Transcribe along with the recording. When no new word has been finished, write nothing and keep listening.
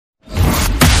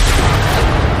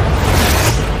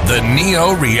The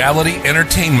Neo Reality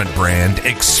Entertainment brand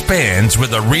expands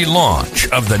with a relaunch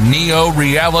of the Neo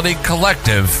Reality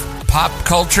Collective Pop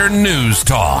Culture News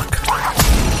Talk.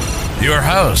 Your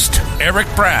host, Eric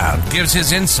Brown, gives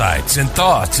his insights and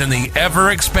thoughts in the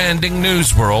ever-expanding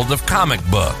news world of comic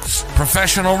books,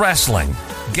 professional wrestling,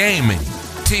 gaming,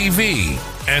 TV,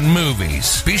 and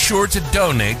movies. Be sure to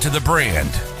donate to the brand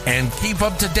and keep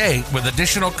up to date with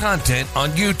additional content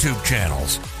on YouTube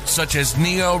channels such as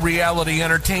Neo Reality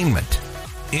Entertainment,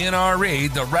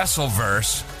 NRE The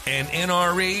Wrestleverse, and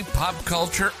NRE Pop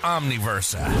Culture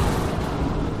Omniversa.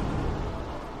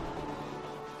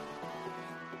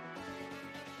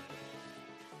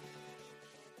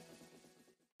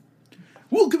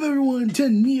 Welcome everyone to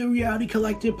Neo Reality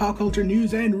Collective Pop Culture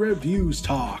News and Reviews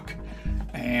Talk.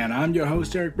 And I'm your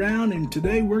host Eric Brown, and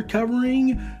today we're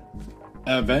covering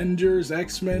Avengers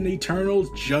X-Men Eternals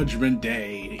Judgment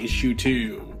Day, Issue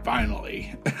 2,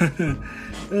 finally.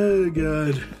 Oh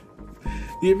god.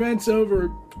 The event's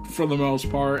over for the most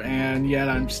part, and yet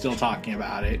I'm still talking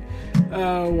about it.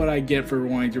 What I get for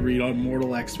wanting to read on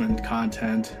Mortal X-Men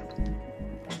content.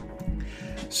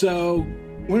 So,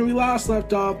 when we last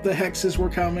left off, the Hexes were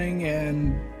coming,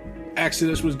 and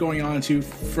Exodus was going on to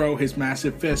throw his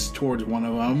massive fist towards one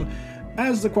of them,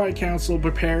 as the Quiet Council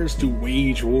prepares to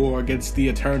wage war against the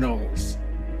Eternals.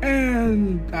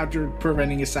 And after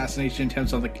preventing assassination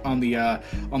attempts on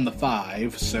the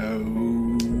Five, so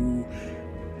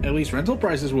at least rental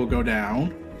prices will go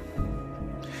down.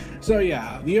 So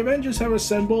yeah, the Avengers have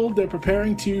assembled. They're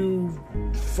preparing to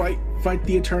fight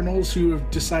the Eternals, who have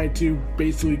decided to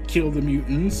basically kill the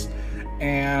mutants.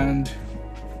 And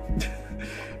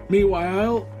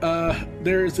meanwhile,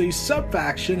 there's a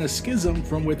sub-faction, a schism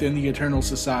from within the Eternal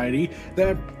Society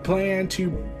that plan to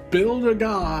build a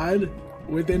god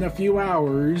within a few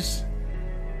hours.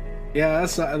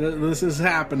 Yes, this is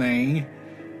happening,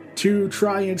 to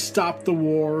try and stop the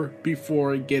war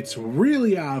before it gets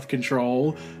really out of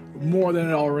control, more than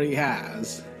it already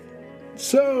has.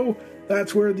 So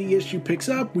that's where the issue picks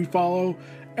up. We follow,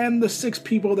 and the 6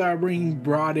 people that are being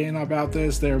brought in about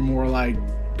this, they're more like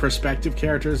perspective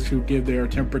characters who give their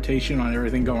interpretation on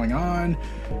everything going on.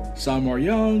 Some are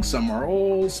young, some are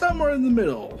old, some are in the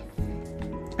middle,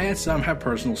 and some have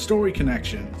personal story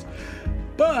connections.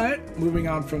 But moving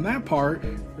on from that part,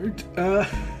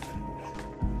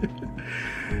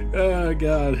 oh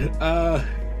god,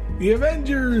 the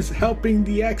Avengers helping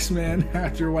the X-Men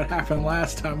after what happened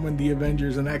last time when the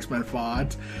Avengers and X-Men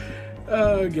fought.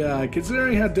 Oh god,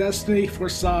 considering how Destiny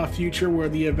foresaw a future where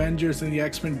the Avengers and the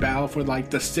X-Men battle for like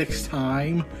the 6th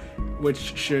time,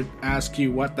 which should ask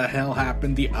you what the hell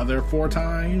happened the other 4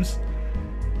 times.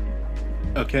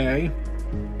 Okay.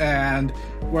 And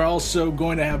we're also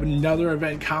going to have another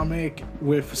event comic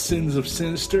with Sins of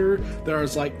Sinister.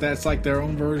 That's like their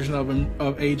own version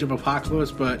of Age of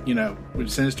Apocalypse, but you know, with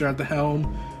Sinister at the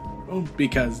helm.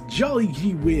 Because jolly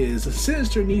gee whiz,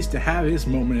 Sinister needs to have his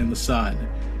moment in the sun,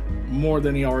 more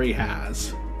than he already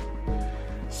has.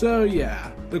 So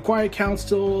yeah, the Quiet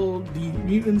Council, the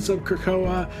mutants of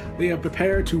Krakoa, they have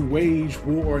prepared to wage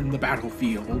war in the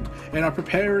battlefield, and are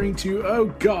preparing to, oh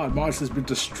god, Mars has been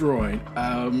destroyed.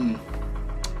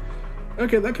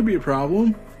 Okay, that could be a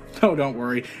problem. Oh, don't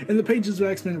worry. In the pages of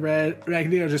X-Men Red,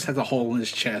 Magneto just has a hole in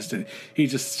his chest, and he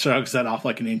just shrugs that off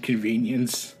like an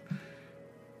inconvenience.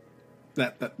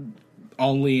 That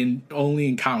only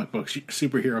in comic books,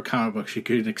 superhero comic books, you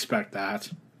could expect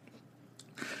that.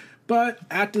 But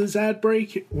after this ad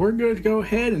break, we're going to go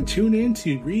ahead and tune in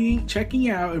to checking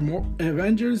out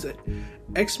Avengers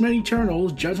X-Men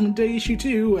Eternals Judgment Day Issue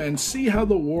 2 and see how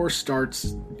the war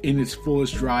starts in its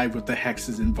fullest drive with the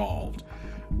Hexes involved.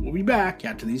 We'll be back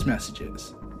after these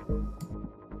messages.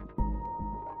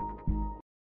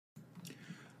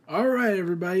 Alright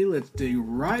everybody, let's dig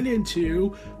right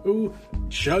into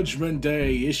Judgment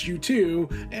Day Issue 2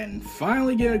 and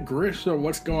finally get a grip of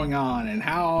what's going on and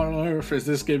how on earth is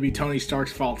this going to be Tony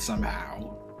Stark's fault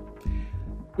somehow.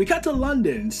 We cut to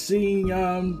London seeing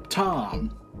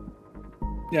Tom.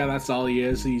 Yeah, that's all he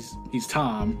is. He's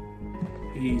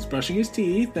Tom. He's brushing his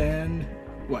teeth and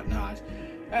whatnot,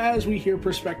 as we hear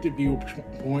perspective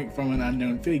viewpoint from an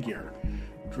unknown figure.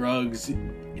 Drugs,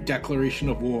 declaration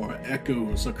of war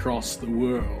echoes across the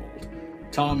world.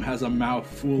 Tom has a mouth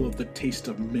full of the taste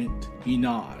of mint. He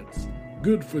nods.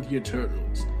 Good for the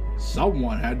Eternals.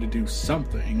 Someone had to do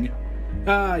something.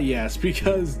 Ah yes,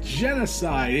 because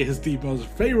genocide is the most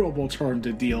favorable term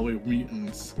to deal with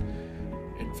mutants.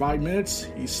 In 5 minutes,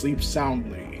 he sleeps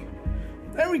soundly.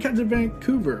 Then we cut to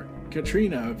Vancouver.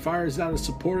 Katrina fires out a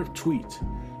supportive tweet.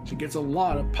 She gets a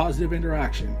lot of positive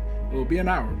interaction. It will be an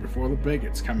hour before the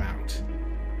bigots come out.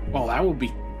 Well, that will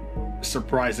be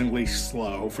surprisingly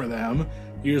slow for them.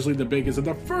 Usually the biggest are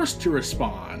the first to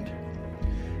respond.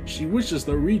 She wishes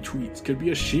the retweets could be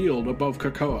a shield above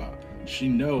Krakoa. She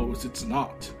knows it's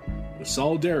not. But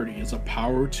solidarity is a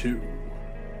power too.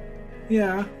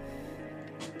 Yeah.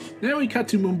 Then we cut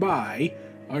to Mumbai.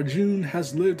 Arjun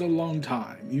has lived a long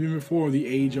time, even before the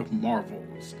age of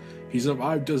marvels. He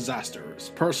survived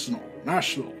disasters, personal,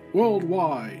 national,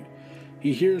 worldwide.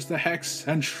 He hears the hex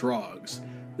and shrugs.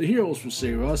 The heroes will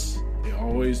save us. They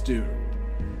always do.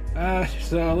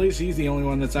 So at least he's the only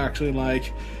one that's actually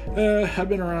like, I've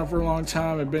been around for a long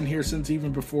time. I've been here since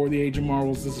even before the Age of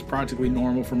Marvels. This is practically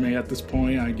normal for me at this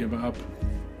point. I give up.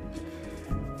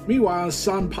 Meanwhile,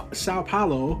 Sao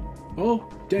Paulo,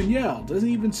 Danielle doesn't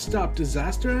even stop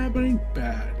disaster happening.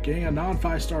 Bad. Getting a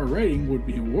non-5-star rating would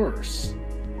be worse.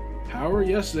 However,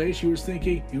 yesterday she was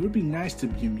thinking it would be nice to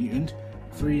be a mutant.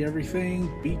 Free everything,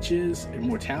 beaches,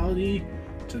 immortality.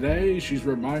 Today, she's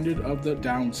reminded of the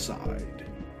downside.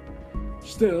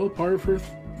 Still, part of her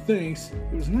thinks,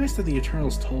 it was nice that the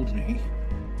Eternals told me.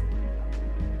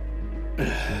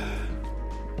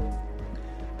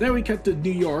 Then we cut to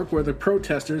New York, where the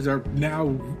protesters are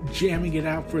now jamming it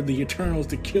out for the Eternals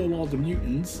to kill all the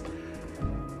mutants.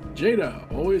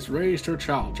 Jada always raised her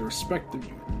child to respect the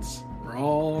mutants. We're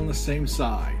all on the same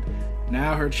side.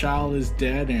 Now her child is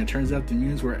dead, and it turns out the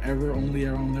mutants were ever only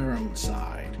on their own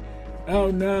side.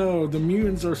 Oh no, the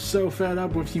mutants are so fed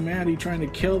up with humanity trying to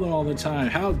kill them all the time.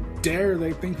 How dare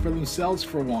they think for themselves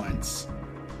for once?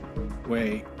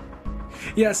 Wait.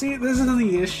 Yeah, see, this is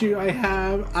the issue I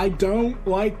have. I don't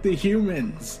like the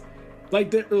humans.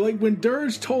 Like when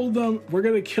Dirge told them we're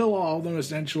gonna kill all of them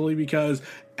essentially because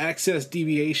excess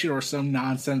deviation or some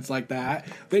nonsense like that,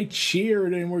 they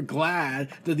cheered and were glad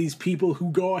that these people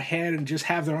who go ahead and just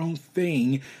have their own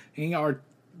thing are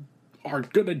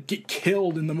gonna get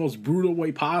killed in the most brutal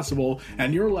way possible,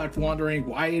 and you're left wondering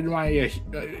why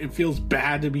it feels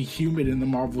bad to be human in the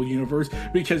Marvel Universe,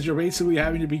 because you're basically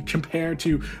having to be compared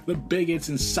to the bigots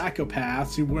and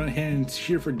psychopaths who went ahead and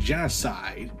cheered for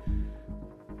genocide.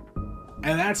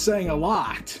 And that's saying a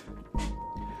lot.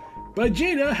 But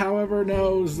Jada, however,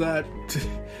 knows that,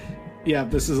 yeah,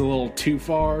 this is a little too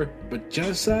far, but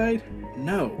genocide?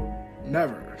 No,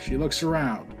 never. She looks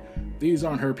around. These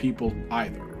aren't her people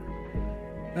either.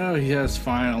 Oh yes,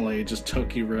 finally, it just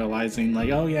took you realizing, like,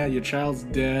 oh yeah, your child's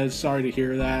dead, sorry to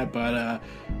hear that, but,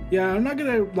 yeah, I'm not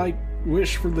gonna, like,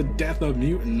 wish for the death of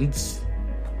mutants.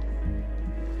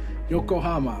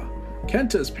 Yokohama.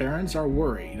 Kenta's parents are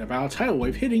worried about a tidal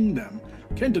wave hitting them.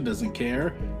 Kenta doesn't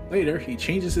care. Later, he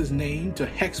changes his name to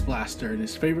Hex Blaster in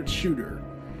his favorite shooter.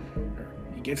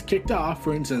 He gets kicked off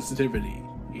for insensitivity.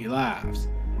 He laughs.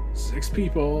 6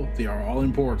 people, they are all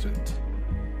important.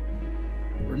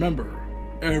 Remember,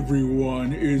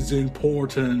 everyone is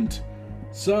important.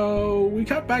 So we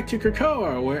cut back to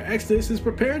Krakoa, where Exodus is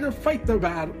prepared to fight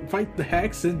the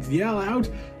Hex and yell out,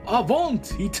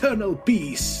 "Avaunt, eternal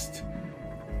beast!"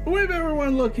 With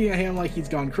everyone looking at him like he's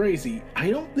gone crazy,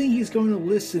 I don't think he's going to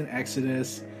listen,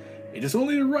 Exodus. It is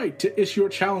only the right to issue a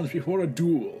challenge before a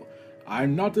duel.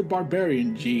 I'm not the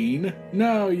barbarian, Gene.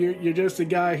 No, you're just a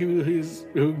guy who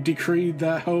decreed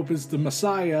that Hope is the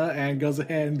Messiah and goes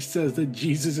ahead and says that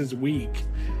Jesus is weak.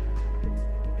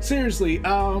 Seriously,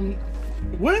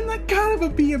 wouldn't that kind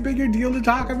of be a bigger deal to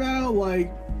talk about?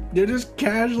 Like, you're just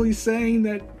casually saying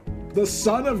that the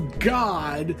Son of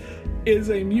God is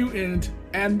a mutant,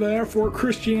 and therefore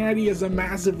Christianity is a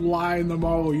massive lie in the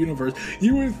Marvel Universe.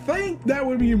 You would think that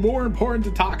would be more important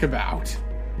to talk about.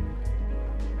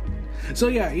 So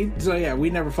yeah, we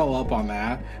never follow up on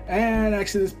that. And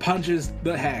Exodus punches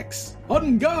the Hex.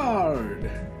 On guard!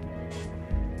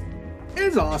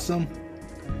 It's awesome.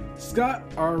 Scott,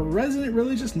 our resident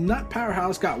religious nut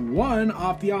powerhouse, got one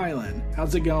off the island.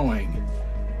 How's it going?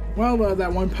 Well,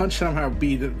 that one punch somehow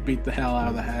beat the hell out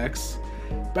of the Hex.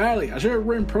 Badly, I should have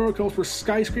written protocols for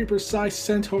skyscraper-sized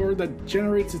centaur that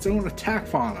generates its own attack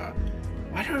fauna.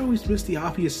 Why do I always miss the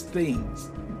obvious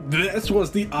things? This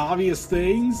was the obvious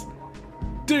things?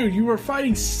 Dude, you were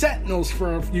fighting sentinels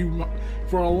for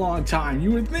a long time.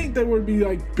 You would think there would be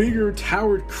like bigger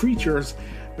towered creatures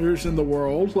in the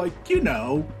world, like, you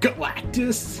know,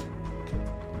 Galactus.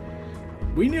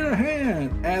 We need a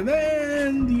hand, and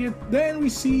then we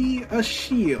see a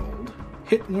shield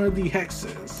hit one of the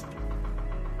hexes.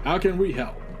 How can we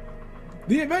help?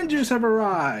 The Avengers have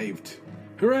arrived.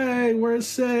 Hooray, we're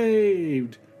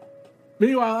saved.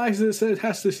 Meanwhile, Exodus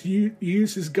has to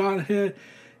use his godhead.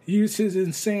 Use his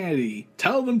insanity.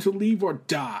 Tell them to leave or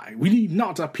die. We need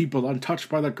not a people untouched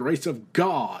by the grace of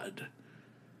God.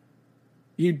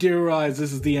 you do realize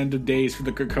this is the end of days for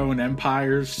the Krakoan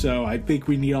Empire, so I think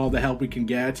we need all the help we can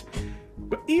get.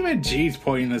 But even G's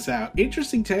pointing this out.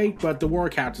 Interesting take, but the war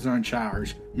captains are in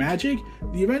charge. Magic?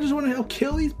 The Avengers want to help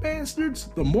kill these bastards?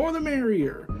 The more the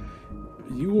merrier.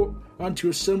 You want to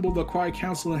assemble the Quiet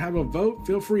Council and have a vote?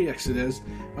 Feel free, Exodus.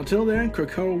 Until then,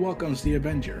 Krakoa welcomes the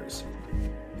Avengers.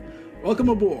 Welcome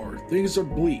aboard. Things are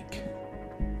bleak.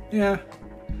 Yeah,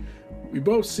 we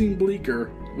both seem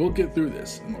bleaker. We'll get through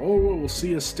this, and the whole world will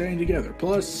see us staying together.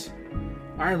 Plus,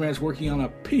 Iron Man's working on a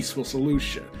peaceful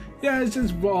solution. Yeah, it's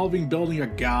just involving building a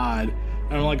god.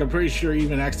 And I'm pretty sure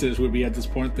even Exodus would be at this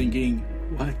point thinking,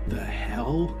 what the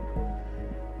hell?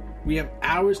 We have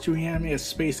hours to reanimate a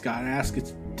space god and ask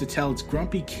it to tell its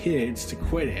grumpy kids to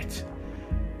quit it.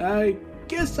 I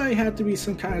guess I have to be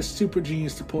some kind of super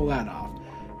genius to pull that off.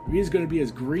 He's gonna be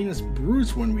as green as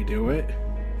Bruce when we do it.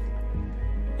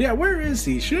 Yeah, where is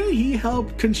he? Shouldn't he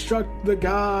help construct the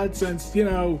god since,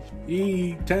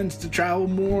 he tends to travel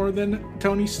more than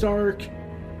Tony Stark?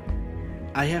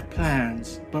 I have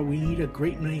plans, but we need a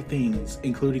great many things,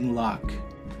 including luck.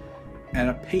 And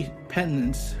a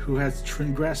penance who has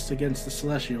transgressed against the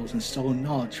Celestials and stolen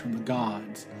knowledge from the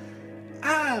gods.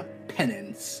 Ah,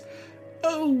 penance.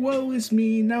 Oh, woe is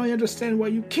me, now I understand why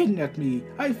you kidnapped me.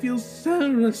 I feel so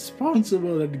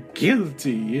responsible and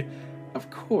guilty.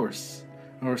 Of course,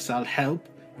 or I'll help.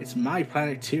 It's my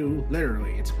planet too,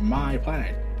 literally, it's my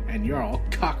planet, and you're all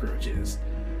cockroaches.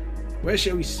 Where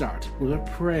shall we start? With a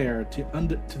prayer to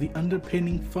the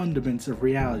underpinning fundaments of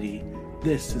reality.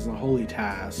 This is a holy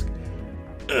task.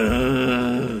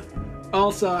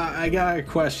 Also, I got a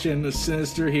question,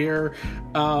 Sinister here.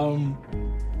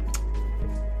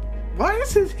 Why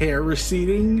is his hair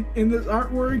receding in this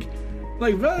artwork?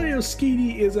 Valerio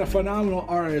Schiti is a phenomenal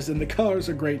artist, and the colors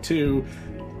are great too.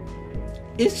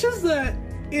 It's just that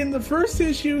in the first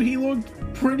issue he looked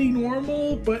pretty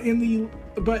normal, but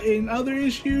in other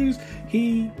issues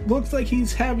he looks like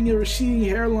he's having a receding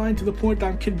hairline to the point that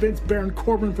I'm convinced Baron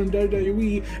Corbin from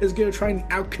WWE is going to try and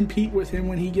outcompete with him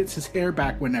when he gets his hair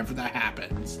back whenever that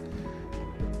happens.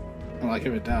 If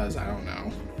it does, I don't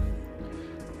know.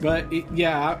 But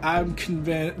I'm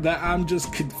convinced that I'm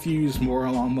just confused more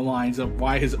along the lines of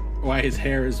why his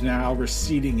hair is now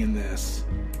receding in this.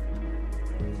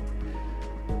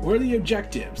 What are the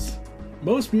objectives?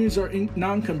 Most mutants are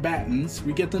non-combatants.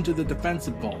 We get them to the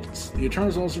defensive vaults. The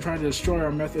Eternals also try to destroy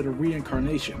our method of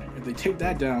reincarnation. If they take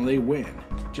that down, they win.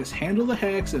 Just handle the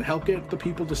hex and help get the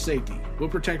people to safety. We'll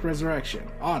protect Resurrection.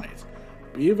 On it.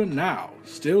 But even now,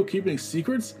 still keeping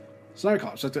secrets?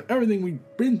 Cyclops, after everything we've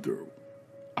been through.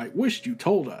 I wished you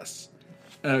told us.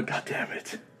 God damn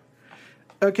it.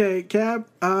 Okay, Cap,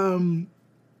 I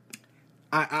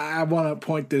want to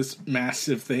point this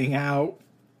massive thing out.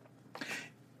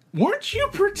 Weren't you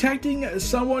protecting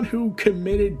someone who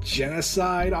committed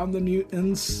genocide on the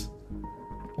mutants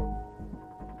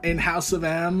in House of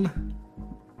M?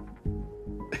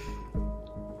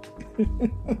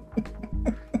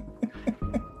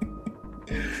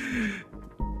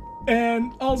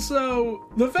 And also,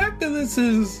 the fact that this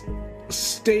is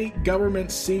state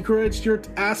government secrets, you're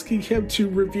asking him to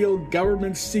reveal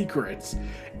government secrets.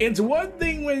 It's one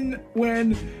thing when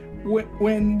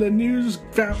the news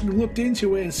looked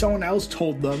into it and someone else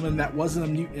told them, and that wasn't a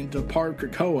mutant of part of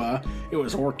Krakoa, it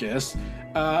was Orcus.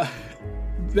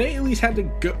 They at least had to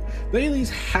go. They at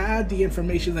least had the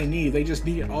information they needed. They just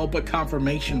needed all but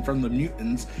confirmation from the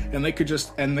mutants, and they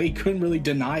couldn't really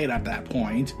deny it at that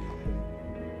point.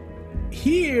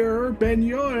 Here,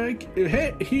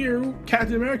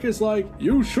 Captain America's like,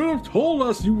 you should have told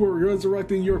us you were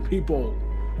resurrecting your people.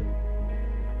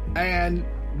 And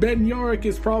Ben Yorick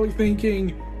is probably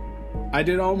thinking, I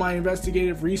did all my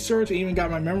investigative research, I even got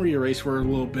my memory erased for a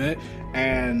little bit,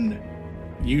 and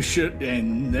you should,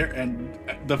 and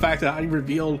the fact that I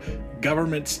revealed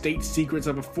government state secrets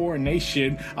of a foreign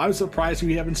nation, I'm surprised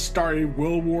we haven't started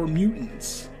World War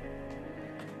Mutants.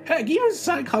 Heck, even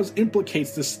Cyclops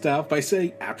implicates this stuff by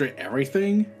saying, after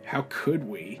everything, how could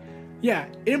we? Yeah,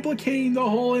 implicating the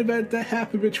whole event that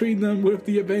happened between them with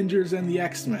the Avengers and the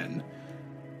X-Men.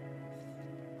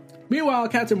 Meanwhile,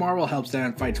 Captain Marvel helps down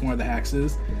and fights one of the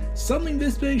hexes. Something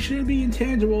this big shouldn't be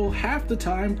intangible half the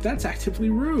time, that's actively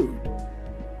rude.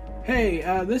 Hey,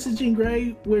 this is Jean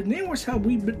Grey. With Namor's help,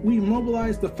 we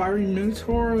mobilized the Firing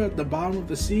Minotaur at the bottom of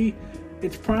the sea.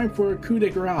 It's primed for a coup de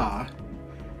grace.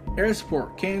 Air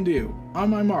support, can do. On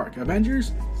my mark.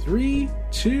 Avengers, 3,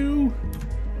 2...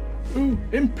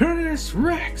 Imperius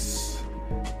Rex!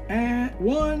 And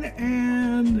 1,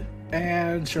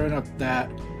 and sure enough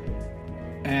that...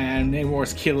 And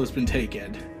Namor's kill has been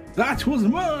taken. That was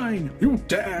mine! You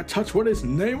dare touch what is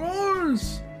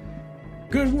Namor's?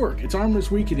 Good work. Its armor is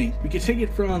weakening. We can take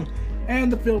it from...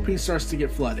 And the Philippines starts to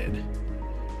get flooded.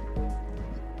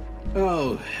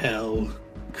 Oh, hell.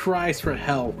 Cries for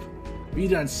help. We've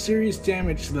done serious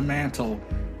damage to the mantle.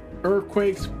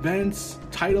 Earthquakes, vents,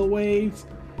 tidal waves.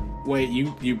 Wait,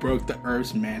 you broke the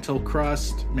Earth's mantle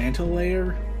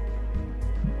layer?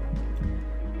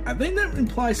 I think that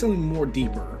implies something more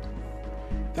deeper.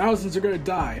 Thousands are gonna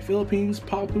die. Philippines,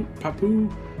 Papua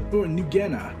New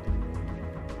Guinea.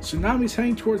 Tsunamis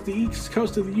heading towards the east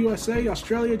coast of the USA,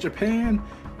 Australia, Japan,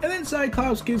 and then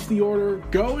Cyclops gives the order,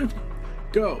 go.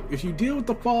 If you deal with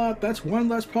the fallout, that's one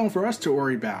less problem for us to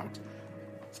worry about.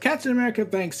 Captain America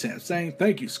thanks him, saying,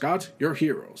 "Thank you, Scott. You're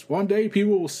heroes. One day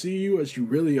people will see you as you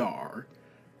really are."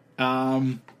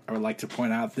 I would like to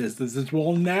point out this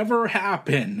will never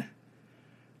happen.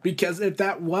 Because if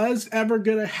that was ever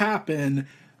gonna happen,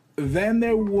 then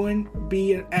there wouldn't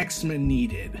be an X-Men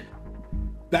needed.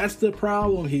 That's the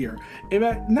problem here.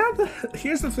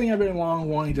 Here's the thing I've been long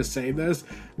wanting to say this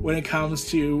when it comes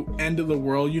to end of the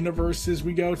world universes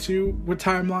we go to with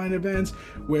timeline events,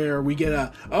 where we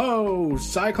get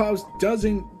Cyclops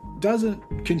doesn't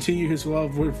continue his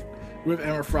love with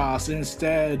Emma Frost, and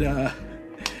instead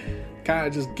kind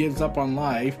of just gives up on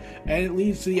life, and it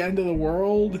leads to the end of the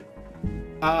world.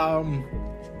 How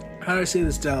do I say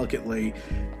this delicately?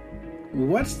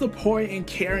 What's the point in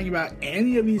caring about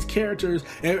any of these characters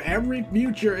if every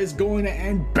future is going to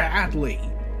end badly?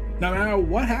 No matter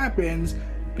what happens,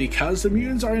 because the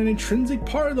mutants are an intrinsic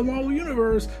part of the Marvel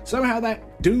Universe, somehow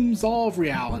that dooms all of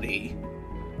reality.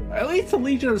 At least the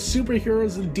Legion of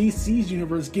Superheroes in DC's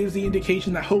universe gives the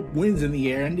indication that hope wins in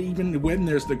the end, even when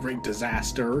there's the great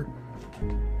disaster.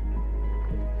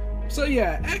 So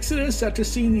yeah, Exodus, after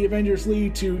seeing the Avengers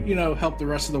leave to, help the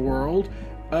rest of the world,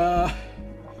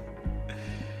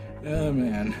 oh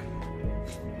man.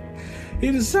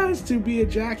 He decides to be a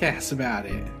jackass about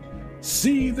it.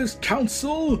 See this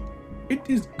council? It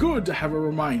is good to have a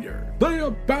reminder. They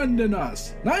abandon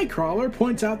us. Nightcrawler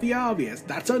points out the obvious.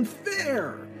 That's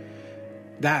unfair.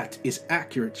 That is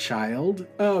accurate, child.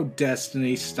 Oh,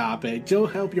 Destiny, stop it. Go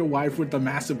help your wife with the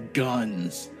massive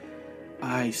guns.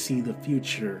 I see the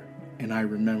future, and I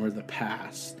remember the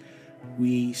past.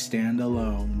 We stand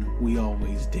alone. We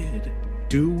always did.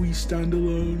 Do we stand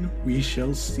alone? We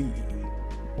shall see.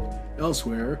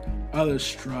 Elsewhere, others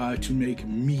strive to make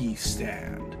me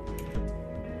stand.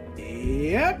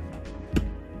 Yep.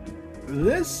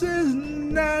 This is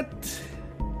not...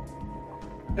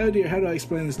 Oh dear, how do I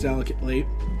explain this delicately?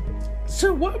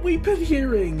 So what we've been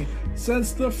hearing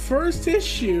since the first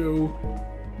issue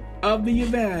of the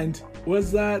event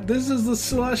was that this is the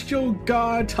Celestial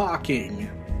God talking.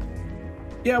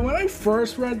 Yeah, when I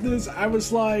first read this, I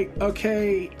was like,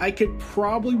 okay, I could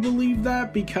probably believe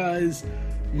that because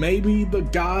maybe the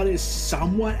god is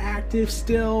somewhat active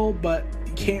still, but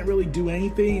can't really do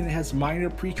anything and it has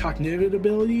minor precognitive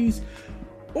abilities.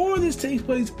 Or this takes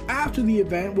place after the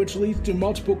event, which leads to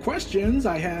multiple questions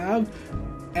I have,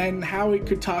 and how it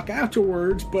could talk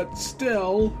afterwards, but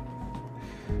still,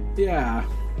 yeah.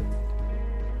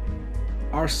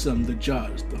 Arsum the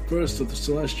Judge, the first of the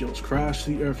Celestials, crashed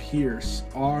the earth here,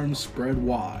 arms spread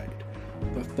wide.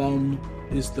 The thumb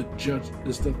is the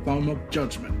thumb of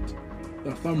judgment.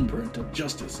 The thumbprint of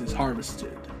justice is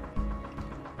harvested.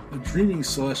 The dreaming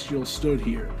Celestial stood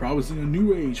here, promising a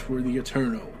new age for the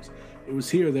Eternals. It was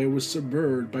here that it was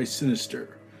subverted by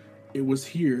Sinister. It was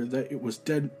here that it was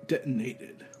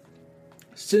detonated.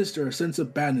 Sinister since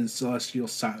abandoned Celestial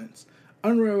silence.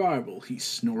 Unreliable, he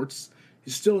snorts. He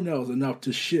still knows enough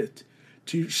to shift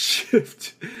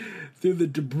through the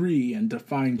debris and to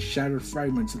find shattered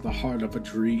fragments at the heart of a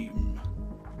dream.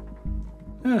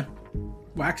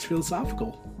 Wax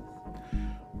philosophical.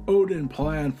 Odin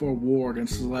planned for a war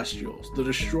against Celestials. The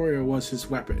Destroyer was his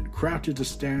weapon, crafted to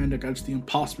stand against the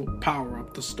impossible power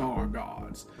of the Star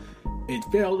Gods. It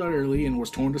failed utterly and was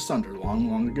torn asunder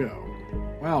long ago.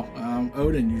 Well,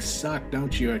 Odin, you suck,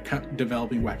 don't you, at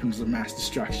developing weapons of mass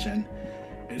destruction.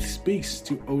 It speaks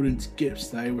to Odin's gifts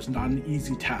that it was not an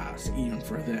easy task, even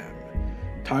for them.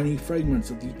 Tiny fragments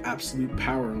of the absolute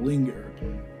power linger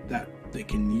that they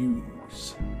can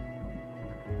use.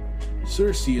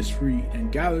 Circe is freed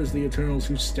and gathers the Eternals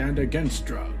who stand against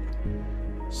Drug.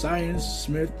 Science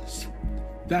Smith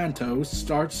Thantos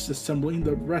starts assembling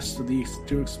the rest of these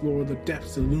to explore the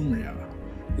depths of Lumria.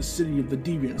 The city of the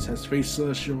Deviants has faced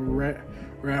celestial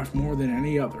wrath more than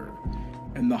any other.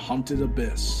 In the haunted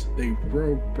abyss, they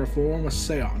perform a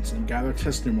seance and gather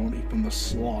testimony from the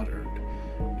slaughtered.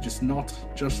 It is not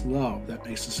just love that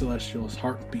makes the Celestial's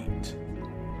heart beat.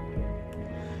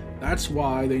 That's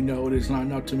why they know it is not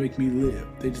enough to make me live.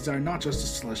 They desire not just a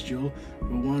celestial,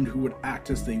 but one who would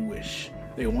act as they wish.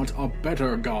 They want a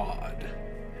better God.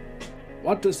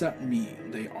 What does that mean?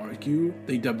 They argue,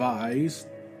 they devise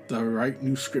the right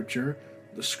new scripture.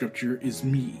 The scripture is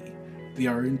me. They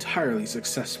are entirely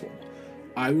successful.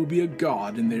 I will be a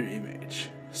god in their image.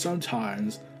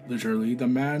 Sometimes, literally, the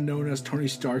man known as Tony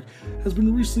Stark has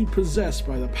been recently possessed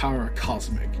by the power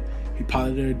cosmic. He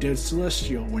piloted a dead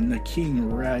celestial when the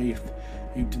King Wraith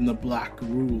in Black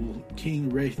ruled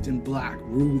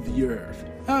the earth.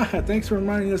 Thanks for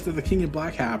reminding us that the King in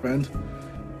Black happened.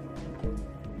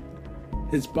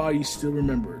 His body still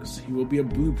remembers. He will be a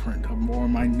blueprint of more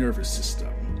of my nervous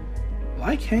system.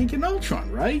 Like Hank and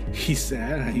Ultron, right? He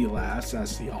said, and he laughs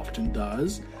as he often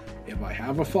does. If I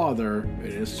have a father,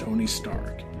 it is Tony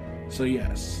Stark. So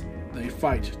yes, they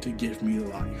fight to give me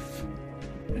life.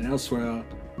 And elsewhere,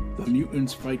 the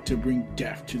mutants fight to bring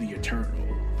death to the Eternal.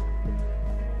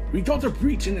 We got a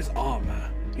breach in his armor.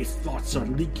 His thoughts are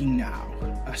leaking now.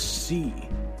 A C.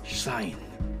 Cyan.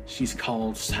 She's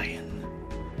called Cyan.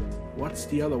 What's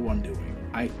the other one doing?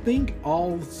 I think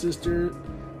all sisters.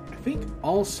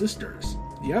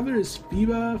 The other is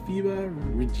Phoeba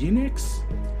Regenix.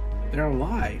 They're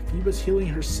alive. Phoeba's healing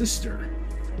her sister.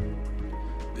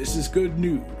 This is good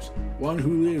news. One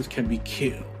who lives can be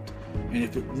killed. And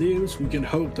if it lives, we can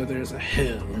hope that there's a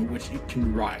hell in which it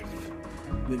can rife.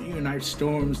 The Unite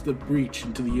storms the breach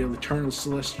into the eternal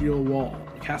celestial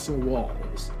castle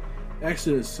walls.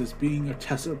 Exodus is being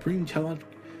a supreme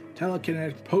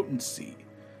telekinetic potency.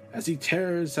 As he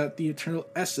tears at the eternal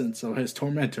essence of his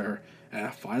tormentor, at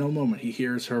a final moment he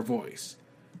hears her voice.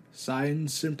 Cyan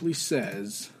simply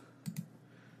says,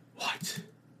 "What?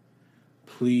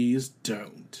 Please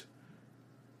don't."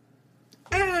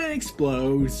 And it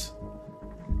explodes.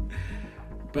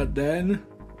 But then,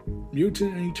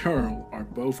 Mutant and Eternal are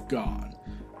both gone.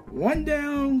 One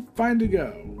down, five to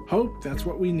go. Hope, that's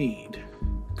what we need.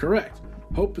 Correct.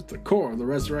 Hope is the core of the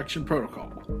Resurrection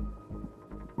Protocol.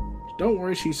 Don't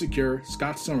worry, she's secure.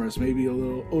 Scott Summers may be a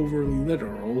little overly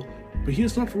literal, but he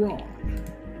is not wrong.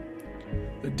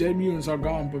 The dead mutants are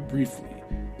gone but briefly.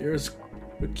 There is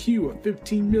a queue of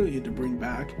 15 million to bring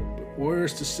back, but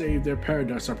orders to save their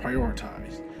paradox are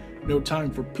prioritized. No time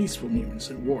for peaceful mutants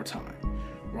in wartime.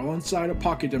 While inside a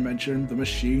pocket dimension, the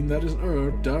machine that is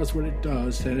Earth does what it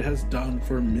does and it has done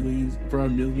for a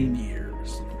million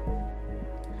years.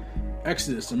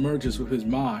 Exodus emerges with his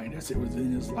mind as it was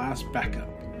in his last backup.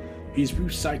 He's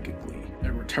viewed psychically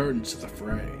and returns to the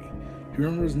fray. He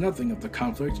remembers nothing of the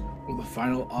conflict or the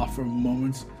final awful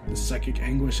moments, the psychic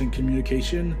anguish and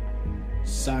communication.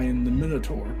 Cyan the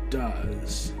Minotaur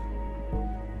does.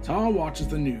 Tom watches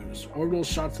the news. Orbital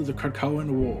shots of the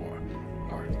Krakoan War.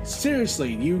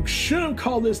 Seriously, you should have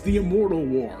called this the Immortal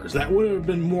Wars. That would have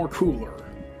been more cooler.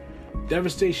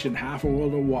 Devastation half a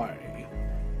world away.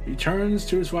 He turns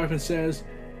to his wife and says,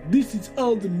 "This is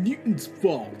all the mutants'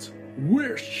 fault.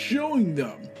 We're showing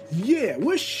them. Yeah,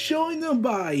 we're showing them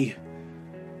by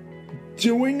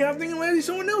doing nothing and letting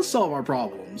someone else solve our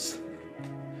problems."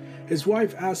 His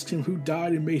wife asks him who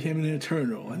died and made him an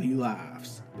Eternal, and he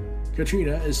laughs.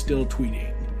 Katrina is still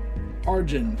tweeting.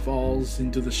 Arjun falls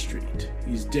into the street.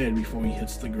 He's dead before he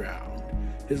hits the ground.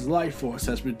 His life force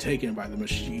has been taken by the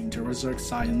machine to resurrect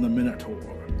Cyan the Minotaur.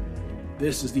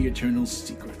 This is the Eternal's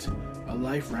secret. A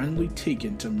life randomly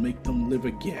taken to make them live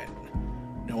again.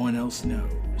 No one else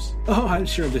knows. Oh, I'm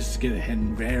sure this is gonna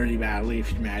end very badly if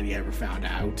humanity ever found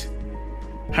out.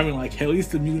 I mean, at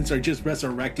least the mutants are just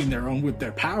resurrecting their own with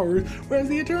their powers, whereas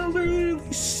the Eternals are literally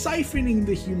siphoning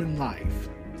the human life.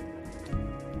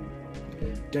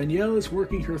 Danielle is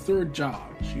working her third job.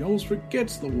 She almost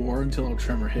forgets the war until a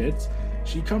tremor hits.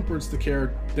 She comforts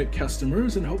the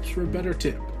customers and hopes for a better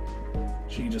tip.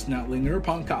 She does not linger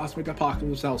upon cosmic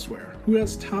apocalypse elsewhere. Who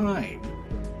has time?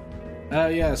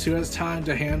 Yes, who has time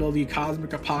to handle the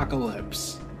cosmic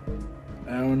apocalypse?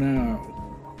 Oh no.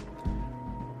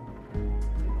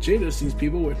 Jada sees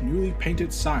people with newly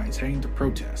painted signs heading to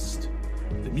protest.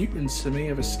 The mutants may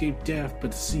have escaped death,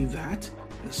 but to see that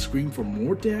and scream for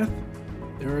more death?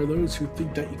 There are those who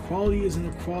think that equality is an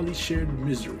equality shared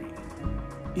misery.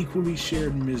 Equally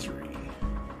shared misery.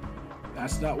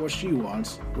 That's not what she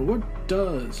wants, but what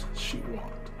does she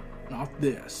want? Not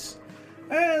this.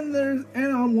 And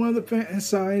on one of the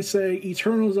signs say,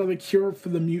 Eternals are the cure for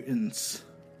the mutants.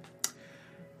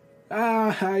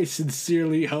 I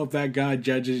sincerely hope that God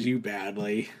judges you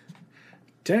badly.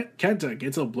 Kenta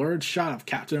gets a blurred shot of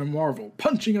Captain Marvel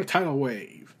punching a tidal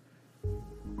wave.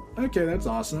 Okay, that's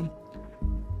awesome.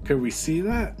 Could we see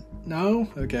that? No?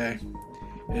 Okay.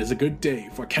 It is a good day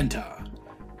for Kenta.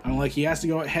 I'm like, he has to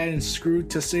go ahead and screw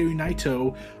Tetsuya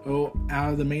Naito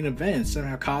out of the main event,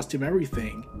 somehow cost him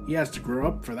everything. He has to grow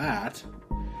up for that.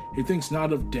 He thinks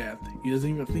not of death. He doesn't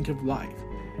even think of life.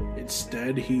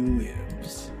 Instead, he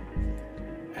lives.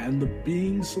 And the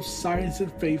beings of science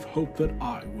and faith hope that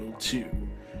I will too.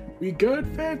 We good,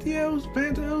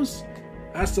 Phantos?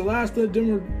 That's the last of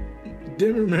the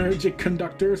Dimmer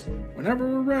conductors. Whenever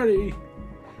we're ready.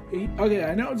 Okay,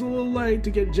 I know it's a little late to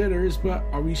get jitters, but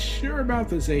are we sure about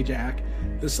this, Ajax?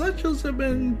 The Celestials have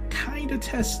been kinda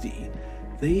testy.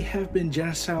 They have been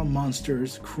genocidal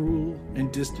monsters, cruel and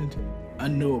distant,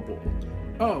 unknowable.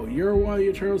 Oh, you're one of the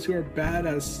Eternals who are bad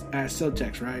at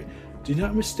subtext, right? Do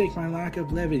not mistake my lack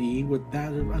of levity with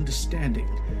that of understanding.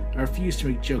 I refuse to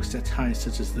make jokes at times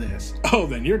such as this. Oh,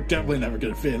 then you're definitely never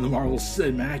gonna fit in the Marvel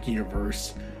Cinematic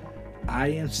Universe. I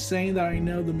am saying that I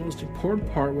know the most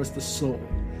important part was the soul.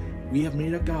 We have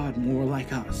made a god more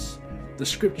like us. The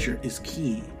scripture is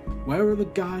key. Wherever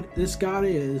this god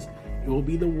is, it will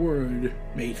be the Word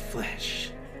made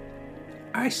flesh.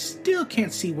 I still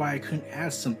can't see why I couldn't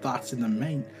add some thoughts in the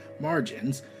main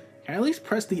margins. Can I at least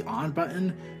press the on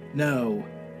button? No.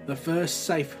 The first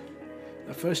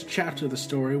chapter of the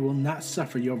story will not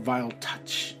suffer your vile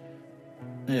touch.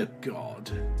 Oh God.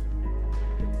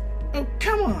 Oh,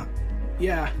 come on!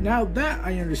 Yeah, now that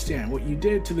I understand what you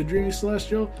did to the Dreaming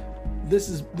Celestial,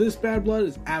 this bad blood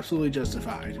is absolutely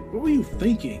justified. What were you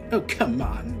thinking? Oh, come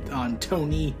on,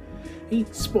 Tony.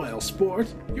 Ain't spoil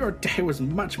sport. Your dad was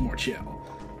much more chill.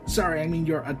 Sorry, I mean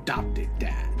your adopted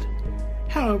dad.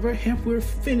 However, if you're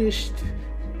finished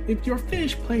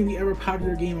playing the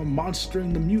ever-popular game of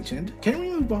Monstering the Mutant, can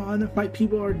we move on? My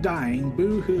people are dying,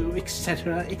 boo-hoo,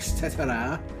 etc.,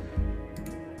 etc.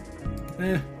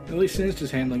 At least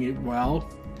Sinister's handling it well.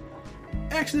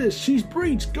 Exodus, she's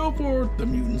breached, go for it! The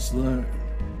mutants learn.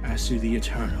 As to the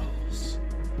Eternals.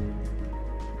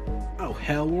 Oh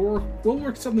hell, we'll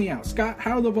work something out. Scott,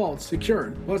 how are the vaults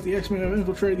secured? Plus the X-Men have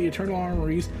infiltrated the Eternal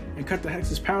armories and cut the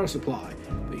Hex's power supply.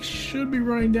 They should be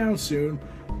running down soon.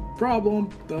 Problem,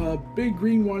 the big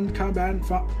green one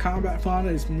combat fauna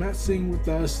is messing with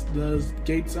us. The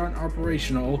gates aren't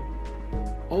operational.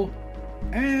 Oh,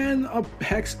 and a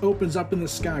hex opens up in the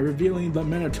sky, revealing the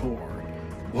Minotaur.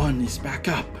 One is back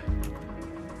up.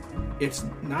 It's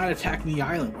not attacking the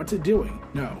island. What's it doing?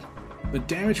 No. The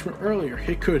damage from earlier,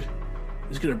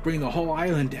 it's gonna bring the whole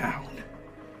island down.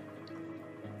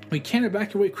 We can't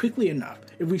evacuate quickly enough.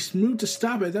 If we move to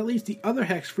stop it, that leaves the other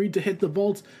hex free to hit the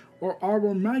vaults or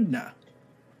Arbor Magna.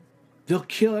 They'll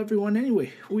kill everyone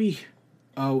anyway.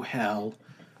 Oh hell.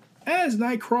 As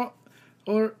Nightcrawler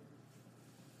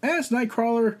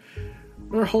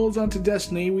holds on to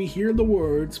Destiny, we hear the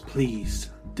words, "Please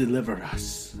deliver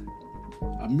us."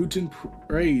 A mutant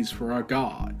prays for our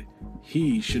god.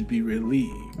 He should be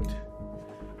relieved.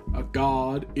 A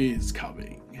god is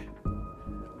coming.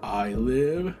 I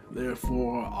live,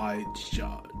 therefore I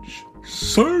judge.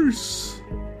 Cease!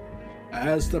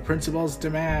 As the principles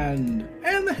demand,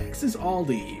 and the hexes all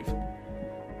leave.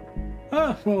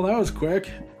 Well, that was quick.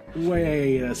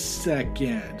 Wait a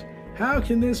second. How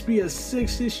can this be a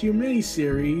 6-issue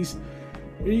miniseries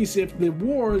if the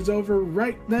war is over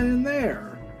right then and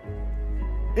there?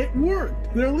 It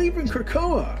worked! They're leaving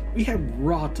Krakoa! We have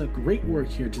wrought a great work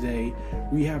here today.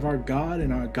 We have our God,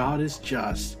 and our God is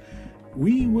just.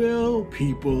 We will,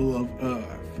 people of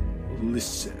Earth,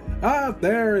 listen.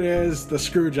 There it is. The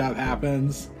screw job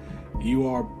happens. You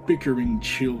are bickering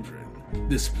children.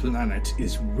 This planet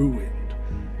is ruined.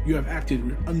 You have acted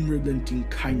with unrelenting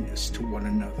kindness to one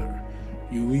another.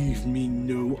 You leave me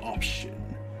no option.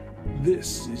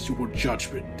 This is your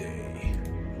judgment day.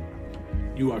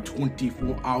 You have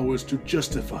 24 hours to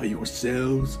justify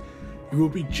yourselves. You will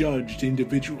be judged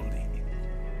individually.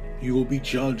 You will be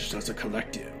judged as a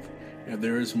collective. If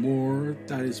there is more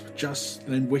that is just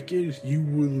and wicked, you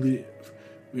will live.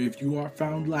 If you are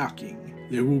found lacking,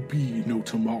 there will be no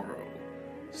tomorrow.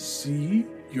 See,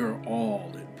 you're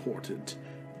all important.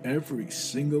 Every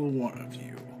single one of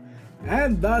you.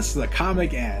 And thus the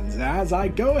comic ends. As I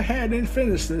go ahead and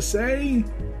finish this, say,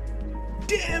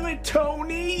 damn it,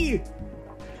 Tony!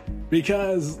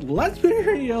 Because, let's be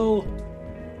real,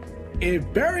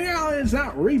 if Barry Allen is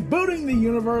not rebooting the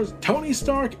universe, Tony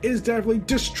Stark is definitely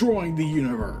destroying the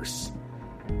universe.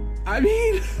 I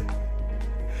mean,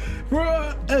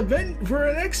 for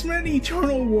an X-Men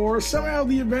Eternal War, somehow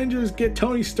the Avengers get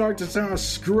Tony Stark to somehow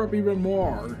screw up even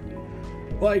more.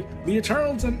 Like, the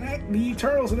Eternals and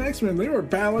X-Men, they were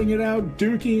battling it out,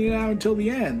 duking it out until the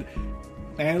end.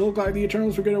 And it looked like the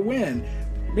Eternals were going to win.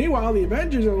 Meanwhile, the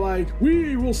Avengers are like,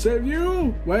 we will save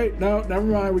you. Wait, no, never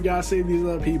mind. We gotta save these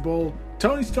other people.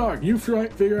 Tony Stark, you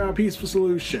figure out a peaceful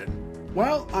solution.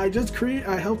 Well, I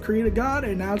helped create a god,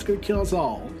 and now it's gonna kill us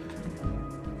all.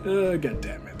 God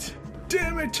damn it.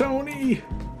 Damn it, Tony!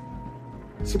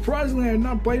 Surprisingly, I'm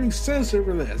not blaming Sinister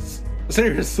for this.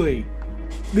 Seriously.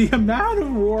 The amount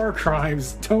of war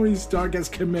crimes Tony Stark has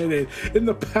committed in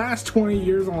the past 20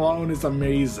 years alone is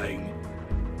amazing.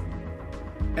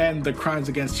 And the crimes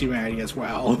against humanity as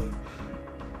well.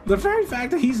 The very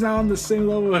fact that he's now on the same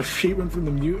level of treatment from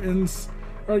the mutants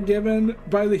are given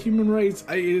by the human race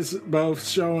is both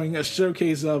showing a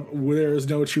showcase of there is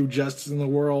no true justice in the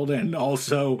world, and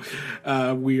also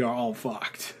we are all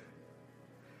fucked.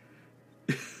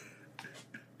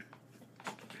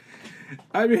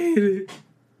 I mean,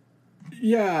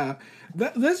 yeah,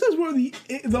 this is where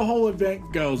the whole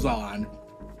event goes on.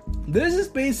 This is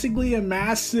basically a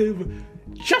massive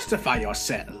justify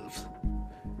yourselves,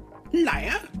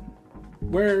 liar,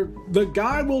 where the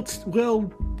guy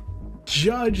will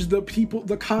judge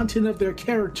the content of their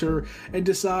character and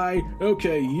decide,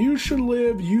 okay, you should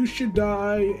live, you should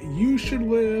die, you should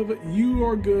live, you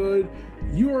are good,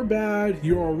 you are bad,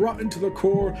 you are rotten to the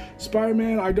core.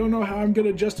 Spider-Man, I don't know how I'm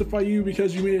gonna justify you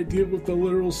because you made a deal with the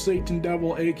literal Satan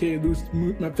devil, aka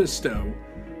Mephisto.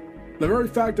 The very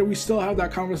fact that we still have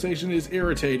that conversation is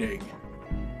irritating.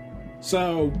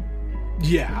 So,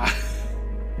 yeah.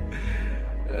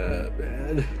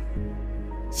 Man.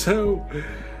 So,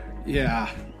 yeah.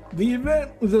 The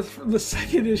event, the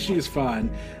second issue is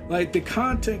fun. Like, the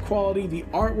content quality, the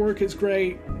artwork is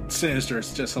great. Sinister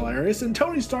is just hilarious. And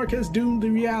Tony Stark has doomed the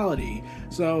reality.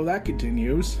 So, that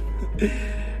continues.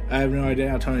 I have no idea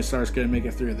how Tony Stark's gonna make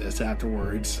it through this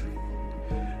afterwards.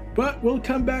 But we'll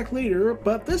come back later,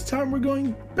 but this time we're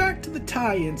going back to the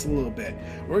tie-ins a little bit.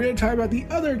 We're going to talk about the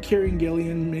other Kieran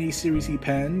Gillen miniseries he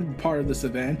penned, part of this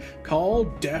event,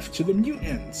 called Death to the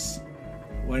Mutants.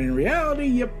 When in reality,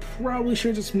 you probably should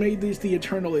have just made these the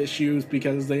Eternal issues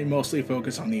because they mostly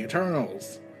focus on the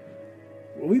Eternals.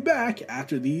 We'll be back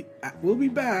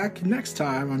next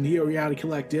time on Neo Reality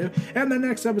Collective, and the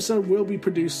next episode will be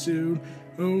produced soon.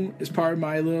 Is part of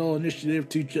my little initiative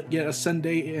to get a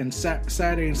Sunday and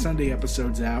Saturday and Sunday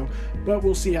episodes out, but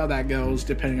we'll see how that goes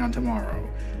depending on tomorrow.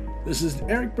 This is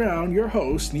Eric Brown, your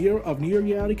host of Neo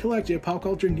Reality Collective Pop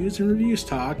Culture News and Reviews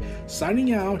Talk,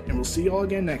 signing out, and we'll see you all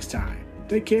again next time.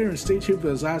 Take care and stay tuned for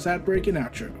the last outbreak and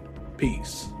outro.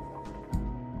 Peace.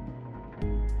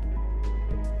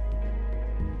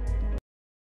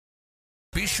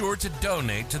 Be sure to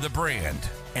donate to the brand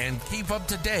and keep up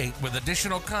to date with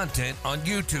additional content on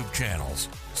YouTube channels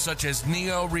such as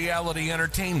Neo Reality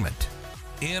Entertainment,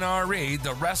 NRE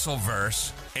The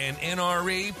Wrestleverse, and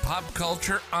NRE Pop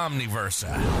Culture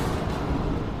Omniversa.